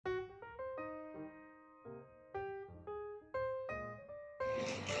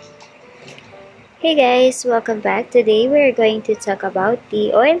Hey guys, welcome back. Today we're going to talk about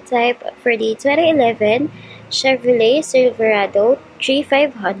the oil type for the 2011 Chevrolet Silverado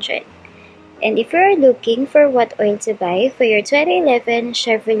 3500. And if you're looking for what oil to buy for your 2011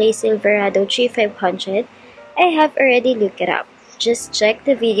 Chevrolet Silverado 3500, I have already looked it up. Just check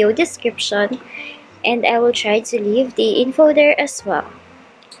the video description and I will try to leave the info there as well.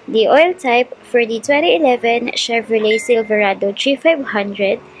 The oil type for the 2011 Chevrolet Silverado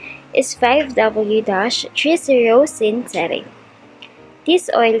 3500 is 5W-30 synthetic. This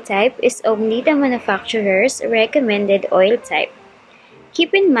oil type is only the manufacturer's recommended oil type.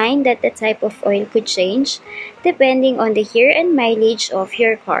 Keep in mind that the type of oil could change depending on the year and mileage of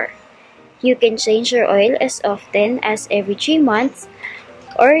your car. You can change your oil as often as every 3 months,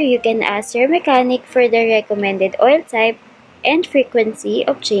 or you can ask your mechanic for the recommended oil type and frequency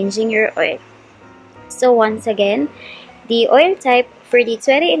of changing your oil. So once again, the oil type for the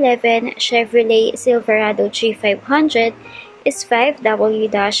 2011 Chevrolet Silverado 3500 is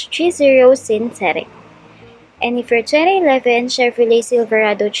 5W-30 synthetic. And if your 2011 Chevrolet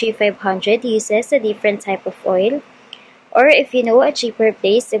Silverado 3500 uses a different type of oil, or if you know a cheaper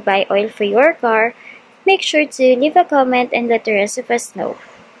place to buy oil for your car, make sure to leave a comment and let the rest of us know.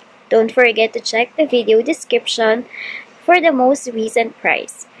 Don't forget to check the video description for the most recent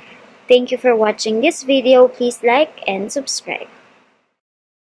price. Thank you for watching this video. Please like and subscribe.